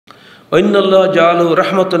ইন্নাল্লাহ জাআলাহু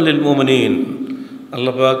রাহমাতাল লিল মুমিনিন,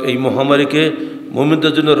 আল্লাহ পাক এই মহামারীকে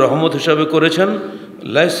মুমিনদের জন্য রহমত হিসাবে করেছেন।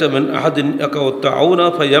 লাইসা মিন আহাদিন ইয়াকাউতাউনা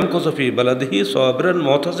ফায়ামকুসু ফি বালাদিহি সাবিরান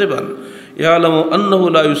মুহতাসিবান ইয়ালামু আন্নাহু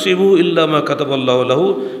লা ইউসিবুহু ইল্লা মা কাতাবাল্লাহু লাহু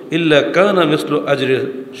ইল্লা কানা মিসলু আজরি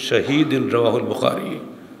শাহীদিন, রাওয়াহুল বুখারী।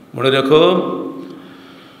 মনে রাখো,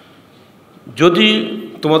 যদি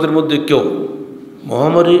তোমাদের মধ্যে কেউ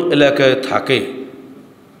মহামারী এলাকায় থাকে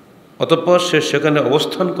অতঃপর সে সেখানে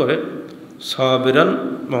অবস্থান করে, সাবিরান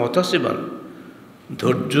মুহতাসিবান,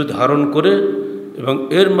 ধৈর্য ধারণ করে এবং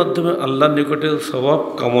এর মাধ্যমে আল্লাহর নিকটে সওয়াব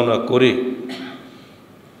কামনা করে,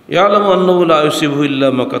 ইয়ালামু আন্নাহু লা ইউসিবুহু ইল্লা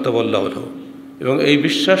মা কাতাবাল্লাহু লাহু, এবং এই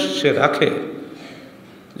বিশ্বাস সে রাখে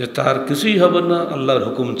যে তার কিছুই হবে না আল্লাহর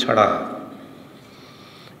হুকুম ছাড়া,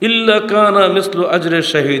 ইল্লা কানা মিসলু আজরি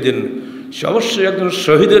শাহীদিন, সে অবশ্যই একজন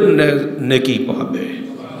শহীদের নেকি পাবে।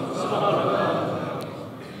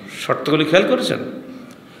 শর্তগুলি খেয়াল করেছেন?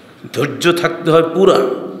 ধৈর্য থাকতে হয় পুরা,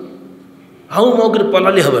 হাউ মাউকের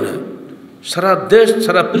পালালি হবে না। সারা দেশ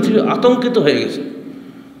সারা পৃথিবী আতঙ্কিত হয়ে গেছে,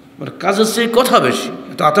 মানে কাজের চেয়ে কথা বেশি।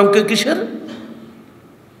 এত আতঙ্কের কিসের?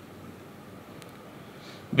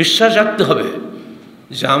 বিশ্বাস রাখতে হবে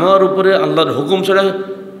যে আমার উপরে আল্লাহর হুকুম ছাড়া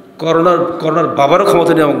করোনার বাবারও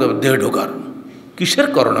ক্ষমতা নেই আমাকে দেহে ঢোকার। কিসের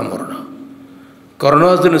করোনা মরনা? করোনা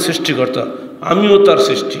যিনি সৃষ্টিকর্তা, আমিও তার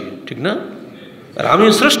সৃষ্টি, ঠিক না? আর আমি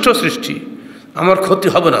শ্রেষ্ঠ সৃষ্টি, আমার ক্ষতি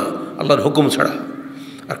হবে না আল্লাহর হুকুম ছাড়া।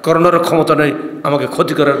 আর করোনার ক্ষমতা নেই আমাকে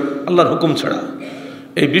ক্ষতি করার আল্লাহর হুকুম ছাড়া।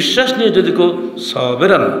 এই বিশ্বাস নিয়ে যদি কেউ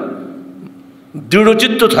সাবেরান,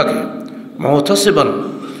 দৃঢ়চিত্ত থাকে, মুহতাসিবান,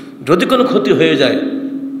 যদি কোনো ক্ষতি হয়ে যায়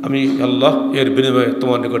আমি আল্লাহ এর বিনিময়ে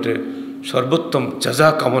তোমার নিকটে সর্বোত্তম জাযা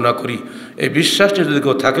কামনা করি, এই বিশ্বাস নিয়ে যদি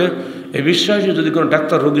কেউ থাকে, এই বিশ্বাস নিয়ে যদি কোনো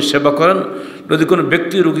ডাক্তার রোগীর সেবা করেন, যদি কোনো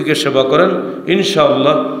ব্যক্তি রোগীকে সেবা করেন,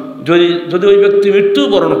 ইনশাআল্লাহ যদি ওই ব্যক্তি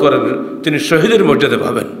মৃত্যুবরণ করেন তিনি শহীদের মর্যাদা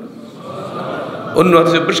পাবেন। অন্য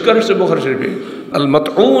হাদিসে পরিষ্কার হচ্ছে বুখারী শরীফে, আল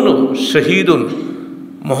মাতউন শহীদুন,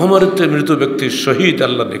 মহামারীতে মৃত ব্যক্তি শহীদ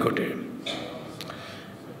আল্লাহর নিকটে।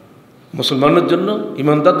 মুসলমানদের জন্য,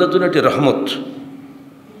 ইমানদারদের জন্য এটি রহমত।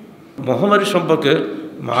 মহামারী সম্পর্কে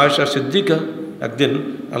মা আয়েশা সিদ্দিকা একদিন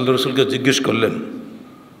আল্লাহ রসুলকে জিজ্ঞেস করলেন,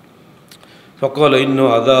 ফাকাল ইন্নাহু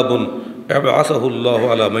আযাবুন ইয়াবআসুহুল্লাহু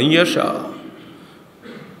আলা মান ইয়াশা।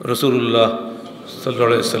 রাসূলুল্লাহ সাল্লাল্লাহু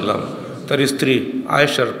আলাইহি ওয়াসাল্লাম তার স্ত্রী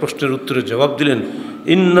আয়েশার প্রশ্নের উত্তরে জবাব দিলেন,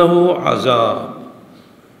 ইন্নাহু আযাব,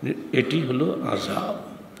 এটি হলো আযাব,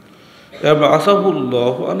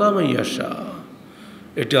 ইয়াবআসুহুল্লাহু আলা মান ইয়াশা,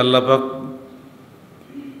 এটি আল্লাহ পাক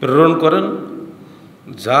প্রেরণ করেন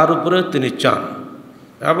যার উপরে তিনি চান।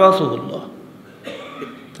 ইয়াবআসুহুল্লাহ,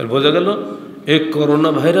 তাহলে বোঝা গেল এই করোনা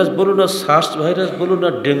ভাইরাস বলুন, না সার্স ভাইরাস বলুন, না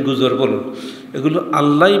ডেঙ্গু জ্বর বলুন, এগুলো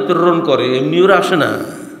আল্লাহই প্রেরণ করে, এমনি ওরা আসে না।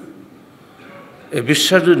 এই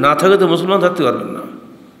বিশ্বাস যদি না থাকে তো মুসলমান থাকতে পারবেন না।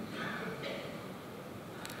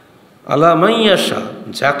 আলা মান ইয়াশা,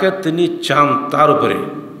 যাকে তিনি চান তার উপরে,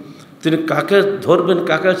 তিনি কাকে ধরবেন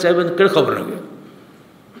কাকে চাইবেন কে খবর রাখে।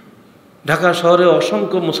 ঢাকা শহরে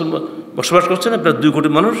অসংখ্য মুসলমান বসবাস করছেন, প্রায় 2 কোটি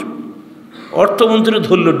মানুষ। অর্থমন্ত্রী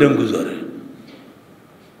ধরল ডেঙ্গু জ্বরে,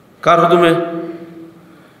 কার হুকুমে?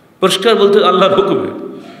 পরিষ্কার বলতে আল্লাহর হুকুমে।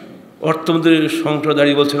 অর্থমন্ত্রী সংসদ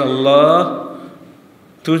দাঁড়িয়ে বলছেন, আল্লাহ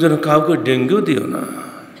তুমি যেন কাউকে ডেঙ্গু দিও না।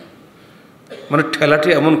 মানে ঠেলাটি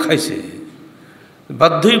এমন খাইছে,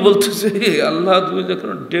 বাধ্যই বলতেছে আল্লাহ তুমি যখন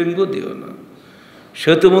ডেঙ্গু দিও না।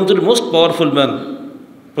 সেতুমন্ত্রীর মোস্ট পাওয়ারফুল ম্যান,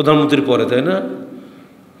 প্রধানমন্ত্রীর পরে, তাই না?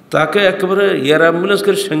 তাকে একেবারে এয়ার অ্যাম্বুলেন্স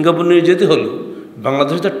করে সিঙ্গাপুর নিয়ে যেতে হলো।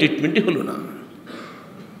 বাংলাদেশে তার ট্রিটমেন্টই হলো না।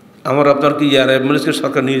 আমার আপনার কি এয়ার অ্যাম্বুলেন্সকে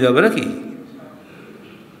সরকার নিয়ে যাবে নাকি?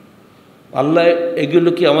 আল্লাহ এগুলো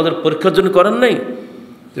কি আমাদের পরীক্ষার জন্য করেন নাই?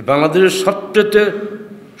 যে বাংলাদেশের সবচেয়ে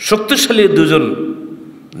শক্তিশালী 2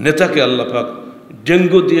 নেতাকে আল্লাহ পাক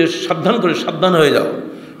ডেঙ্গু দিয়ে সাবধান করে, সাবধান হয়ে যাও,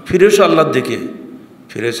 ফিরে এসো আল্লাহর দিকে।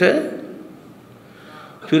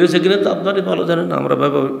 ফিরেছে কিনা তো আপনারই ভালো জানেন, আমরা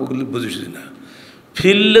ভাবে ওগুলি বুঝেছি না।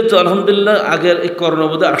 ফিরলে তো আলহামদুলিল্লাহ, আগের এই করোনা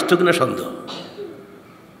বোধ আসতো কিনা সন্দেহ।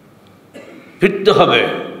 ফিরতে হবে।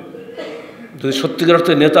 যদি সত্যিকার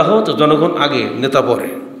অর্থে নেতা হও তো জনগণ আগে, নেতা পরে।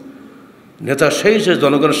 নেতা সেই যে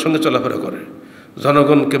জনগণের সঙ্গে চলাফেরা করে,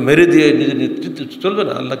 জনগণকে মেরে দিয়ে নিজের নেতৃত্ব চলবে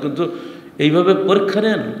না। আল্লাহ কিন্তু এইভাবে পরীক্ষা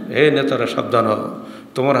নেন, হে নেতারা সাবধান হও,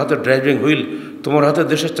 তোমার হাতে ড্রাইভিং হুইল, তোমার হাতে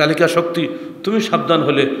দেশের চালিকা শক্তি, তুমি সাবধান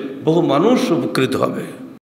হলে বহু মানুষ উপকৃত হবে।